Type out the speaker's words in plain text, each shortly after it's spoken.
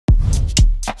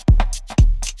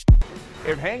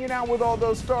If hanging out with all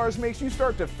those stars makes you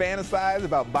start to fantasize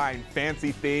about buying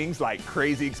fancy things like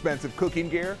crazy expensive cooking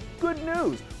gear, good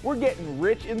news, we're getting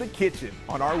rich in the kitchen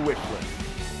on our wish list.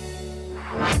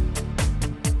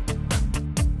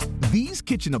 These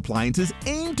kitchen appliances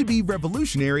aim to be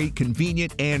revolutionary,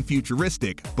 convenient, and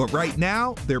futuristic, but right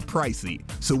now they're pricey,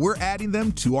 so we're adding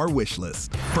them to our wish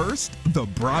list. First, the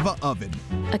Brava Oven.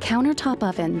 A countertop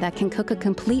oven that can cook a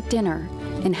complete dinner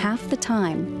in half the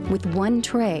time with one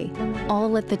tray,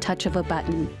 all at the touch of a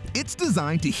button. It's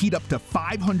designed to heat up to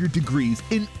 500 degrees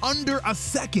in under a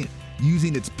second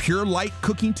using its Pure Light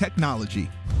cooking technology.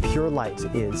 Pure Light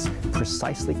is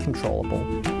precisely controllable,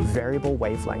 variable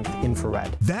wavelength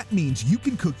infrared. That means you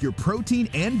can cook your protein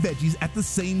and veggies at the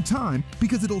same time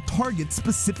because it'll target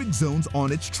specific zones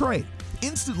on its tray,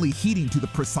 instantly heating to the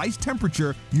precise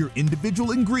temperature your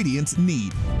individual ingredients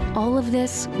need. All of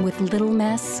this with little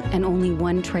mess and only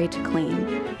one tray to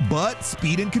clean. But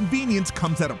speed and convenience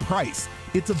comes at a price.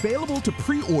 It's available to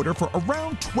pre-order for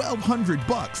around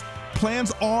 $1,200.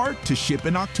 Plans are to ship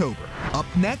in October. Up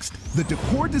next, the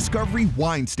Decor Discovery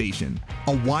Wine Station,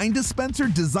 a wine dispenser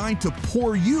designed to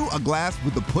pour you a glass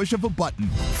with the push of a button.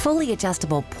 Fully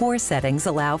adjustable pour settings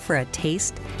allow for a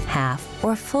taste, half,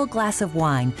 or full glass of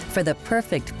wine for the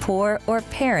perfect pour or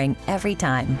pairing every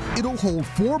time. It'll hold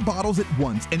 4 bottles at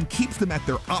once and keeps them at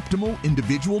their optimal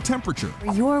individual temperature.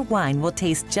 Your wine will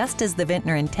taste just as the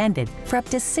vintner intended for up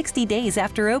to 60 days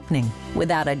after opening,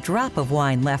 without a drop of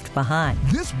wine left behind.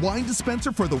 This wine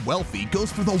dispenser for the wealthy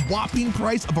goes for the whopping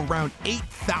price of around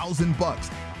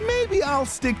 $8,000. Maybe I'll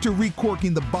stick to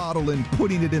recorking the bottle and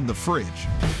putting it in the fridge.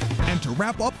 And to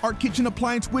wrap up our kitchen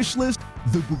appliance wish list,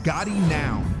 the Bugatti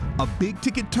Noun, a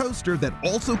big-ticket toaster that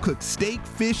also cooks steak,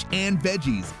 fish, and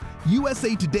veggies.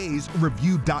 USA Today's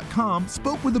Review.com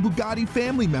spoke with a Bugatti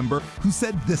family member who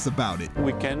said this about it.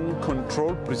 We can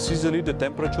control precisely the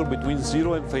temperature between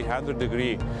 0 and 300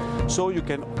 degrees, so you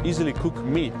can easily cook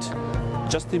meat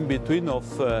just in between of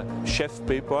chef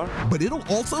paper. But it'll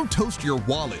also toast your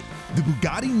wallet. The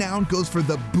Bugatti Noun goes for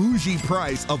the bougie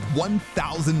price of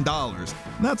 $1,000.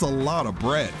 That's a lot of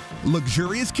bread.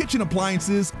 Luxurious kitchen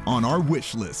appliances on our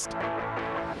wish list.